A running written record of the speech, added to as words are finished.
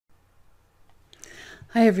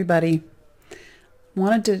Hi everybody.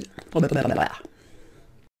 Wanted to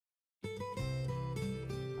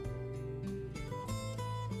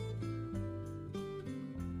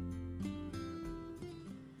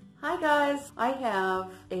Hi guys, I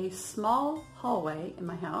have a small hallway in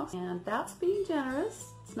my house, and that's being generous.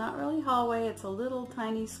 It's not really a hallway, it's a little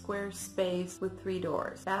tiny square space with 3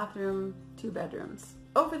 doors. Bathroom, 2 bedrooms.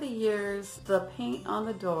 Over the years, the paint on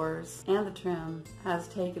the doors and the trim has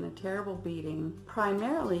taken a terrible beating,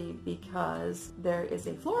 primarily because there is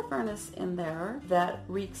a floor furnace in there that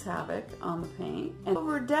wreaks havoc on the paint. And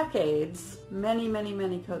over decades, many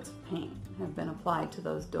coats of paint have been applied to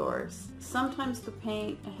those doors. Sometimes the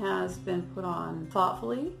paint has been put on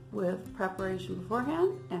thoughtfully with preparation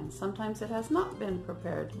beforehand, and sometimes it has not been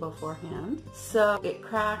prepared beforehand. So it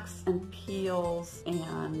cracks and peels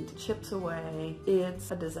and chips away. It's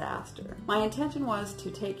a disaster. My intention was to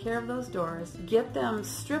take care of those doors, get them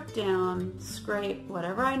stripped down, scrape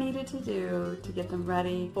whatever I needed to do to get them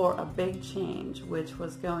ready for a big change, which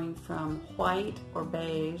was going from white or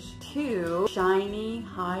beige to shiny,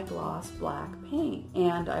 high gloss black paint.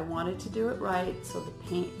 And I wanted to do it right so the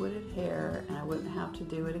paint would adhere and I wouldn't have to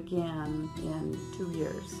do it again in 2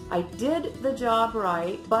 years. I did the job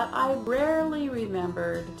right, but I rarely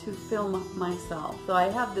remembered to film myself. So I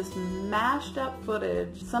have this mashed up footage.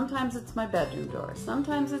 Sometimes it's my bedroom door,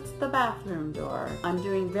 sometimes it's the bathroom door. I'm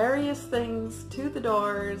doing various things to the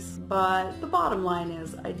doors, but the bottom line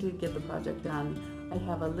is I did get the project done. I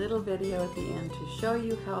have a little video at the end to show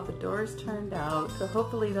you how the doors turned out, so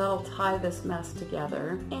hopefully that'll tie this mess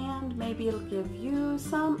together, and maybe it'll give you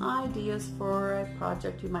some ideas for a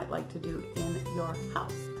project you might like to do in your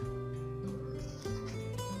house.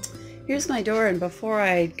 Here's my door, and before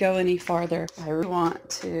I go any farther, I really want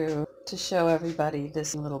to show everybody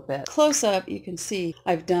this a little bit. Close up, you can see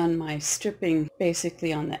I've done my stripping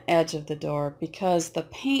basically on the edge of the door because the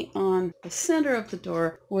paint on the center of the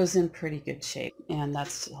door was in pretty good shape, and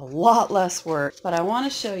that's a lot less work. But I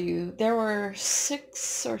want to show you there were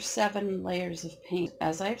 6 or 7 layers of paint.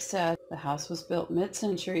 As I've said, the house was built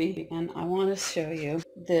mid-century, and I want to show you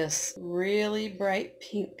this really bright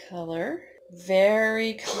pink color.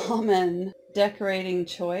 Very common decorating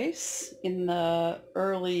choice in the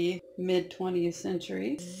early mid-20th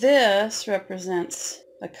century. This represents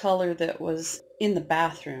a color that was in the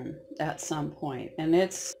bathroom at some point, and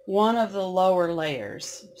it's one of the lower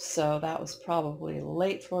layers, so that was probably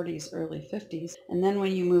late 40s, early 50s. And then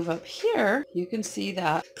when you move up here, you can see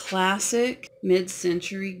that classic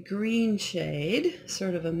mid-century green shade,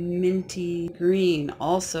 sort of a minty green,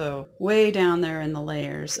 also way down there in the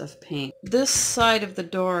layers of paint. This side of the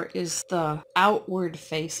door is the outward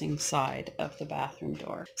facing side of the bathroom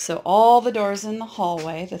door. So all the doors in the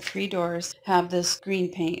hallway, the 3 doors, have this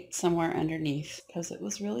green paint somewhere underneath because it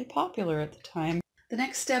was really popular at the time. The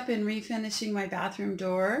next step in refinishing my bathroom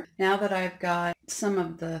door, now that I've got some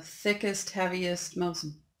of the thickest, heaviest, most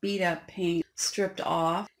beat up paint stripped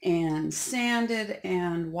off and sanded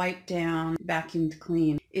and wiped down, vacuumed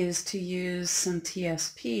clean, is to use some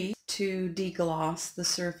TSP to degloss the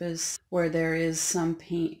surface where there is some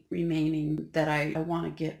paint remaining that I want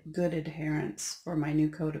to get good adherence for my new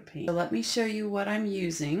coat of paint. So let me show you what I'm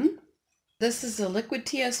using. This is a liquid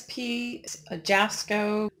TSP, a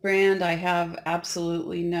Jasco brand. I have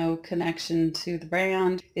absolutely no connection to the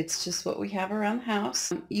brand. It's just what we have around the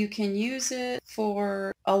house. You can use it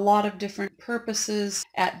for a lot of different purposes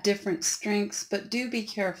at different strengths, but do be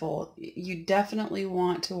careful. You definitely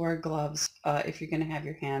want to wear gloves if you're going to have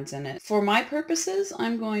your hands in it. For my purposes,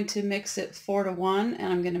 I'm going to mix it 4-to-1,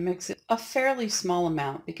 and I'm going to mix it a fairly small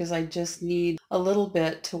amount because I just need a little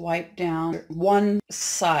bit to wipe down one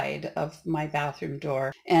side of my bathroom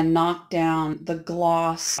door and knock down the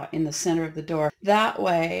gloss in the center of the door. That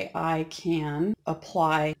way I can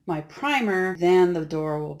apply my primer, then the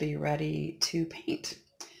door will be ready to paint.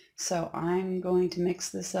 So I'm going to mix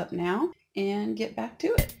this up now and get back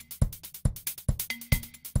to it.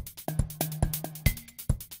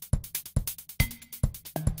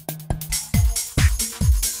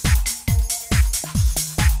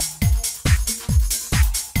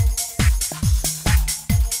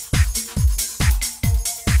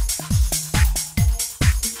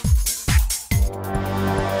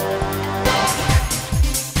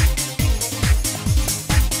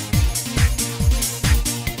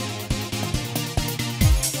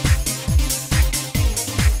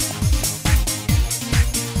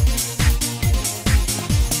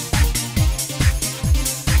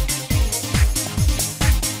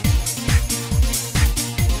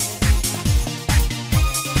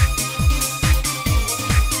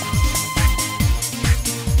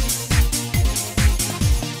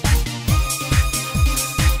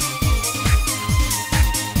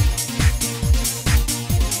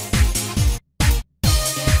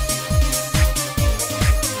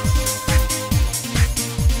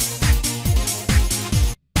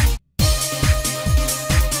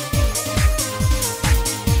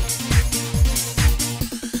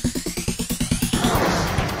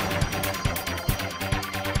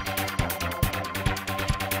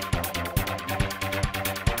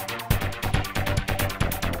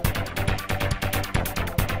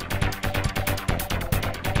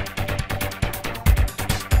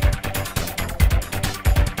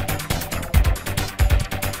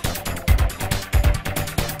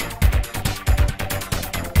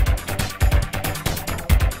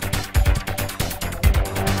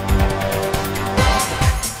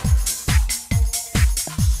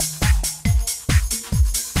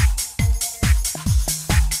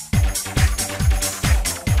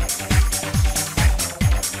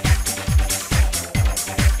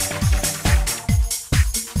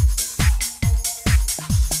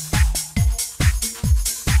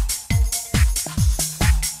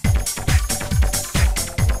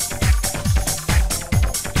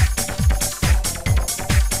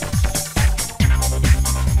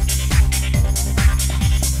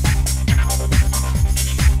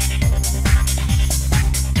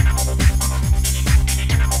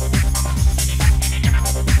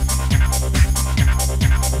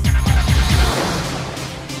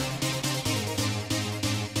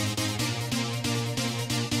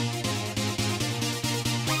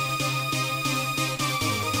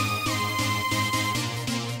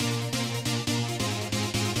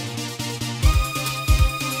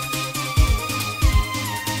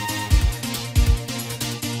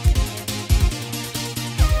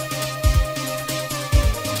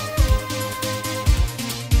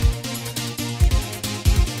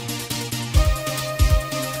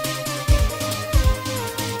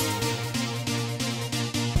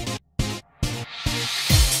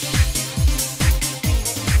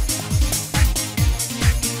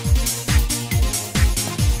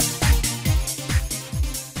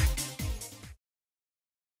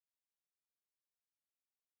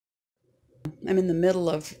 I'm in the middle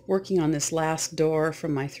of working on this last door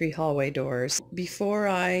from my 3 hallway doors. Before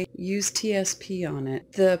I use TSP on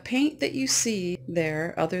it, the paint that you see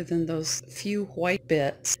there, other than those few white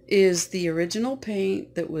bits, is the original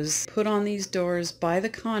paint that was put on these doors by the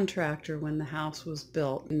contractor when the house was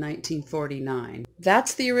built in 1949.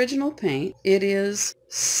 That's the original paint. It is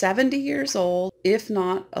 70 years old, if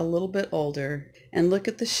not a little bit older, and look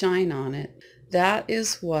at the shine on it. That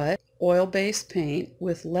is what oil-based paint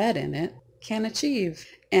with lead in it can achieve.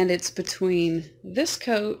 And it's between this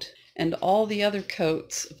coat and all the other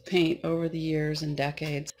coats of paint over the years and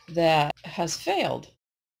decades that has failed.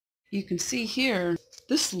 You can see here,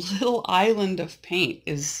 this little island of paint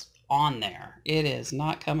is on there. It is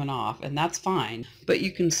not coming off, and that's fine. But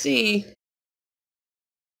you can see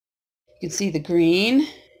the green,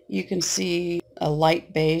 you can see a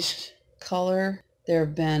light beige color. There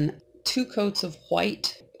have been 2 coats of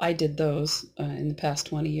white. I did those in the past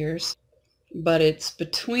 20 years. But it's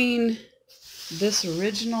between this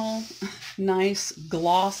original nice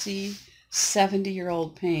glossy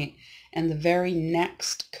 70-year-old paint and the very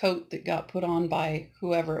next coat that got put on by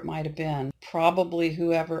whoever it might have been. Probably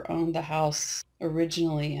whoever owned the house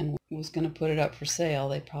originally and was going to put it up for sale.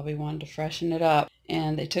 They probably wanted to freshen it up,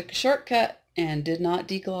 and they took a shortcut and did not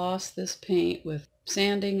degloss this paint with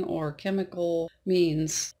sanding or chemical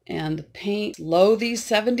means, and the paint, lo these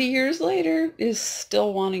 70 years later, is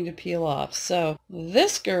still wanting to peel off. So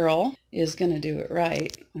this girl is going to do it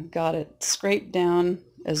right. I've got it scraped down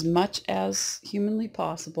as much as humanly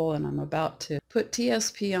possible, and I'm about to put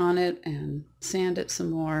TSP on it and sand it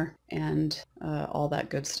some more and all that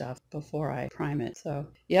good stuff before I prime it. So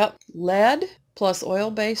yep, lead plus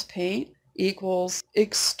oil-based paint equals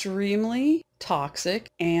extremely toxic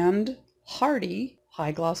and hardy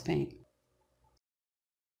high gloss paint.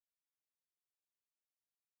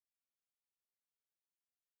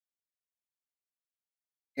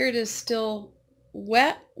 Here it is still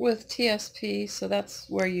wet with TSP, so that's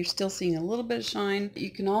where you're still seeing a little bit of shine. You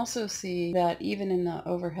can also see that even in the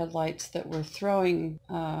overhead lights that were throwing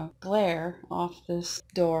glare off this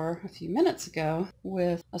door a few minutes ago,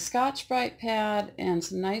 with a Scotch-Brite pad and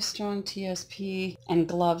some nice strong TSP and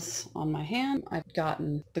gloves on my hand, I've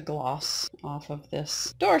gotten the gloss off of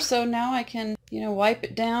this door. So now I can, wipe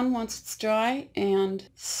it down once it's dry and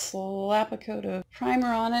slap a coat of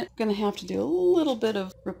primer on it. I'm going to have to do a little bit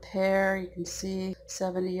of repair. You can see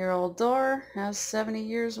 70-year-old door has 70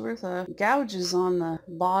 years worth of gouges on the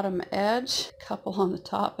bottom edge, a couple on the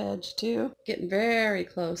top edge too. Getting very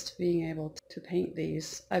close to being able to paint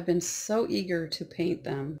these. I've been so eager to paint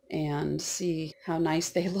them and see how nice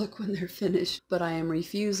they look when they're finished, but I am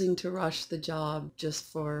refusing to rush the job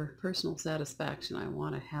just for personal satisfaction. I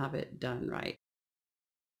want to have it done right.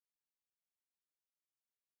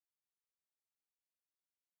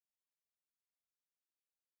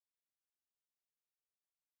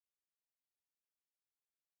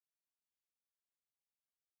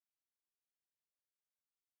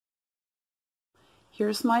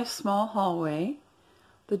 Here's my small hallway.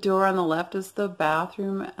 The door on the left is the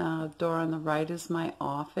bathroom, door on the right is my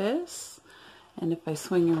office. And if I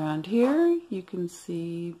swing around here, you can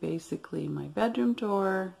see basically my bedroom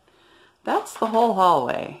door. That's the whole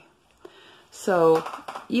hallway. So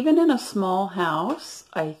even in a small house,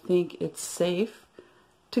 I think it's safe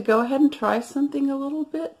to go ahead and try something a little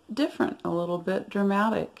bit different, a little bit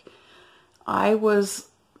dramatic. I was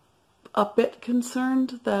a bit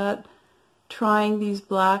concerned that trying these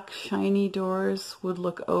black shiny doors would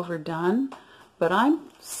look overdone, but I'm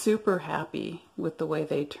super happy with the way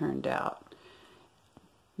they turned out.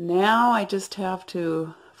 Now I just have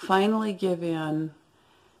to finally give in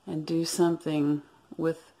and do something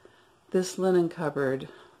with this linen cupboard,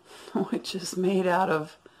 which is made out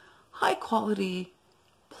of high quality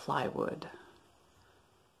plywood.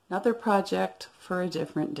 Another project for a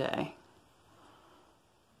different day.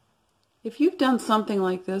 If you've done something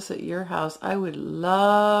like this at your house, I would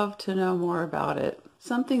love to know more about it.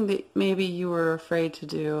 Something that maybe you were afraid to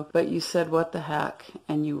do, but you said what the heck,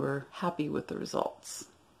 and you were happy with the results.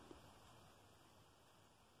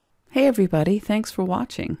 Hey everybody, thanks for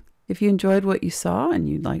watching. If you enjoyed what you saw and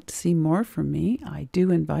you'd like to see more from me, I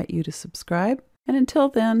do invite you to subscribe. And until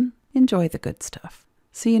then, enjoy the good stuff.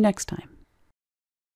 See you next time.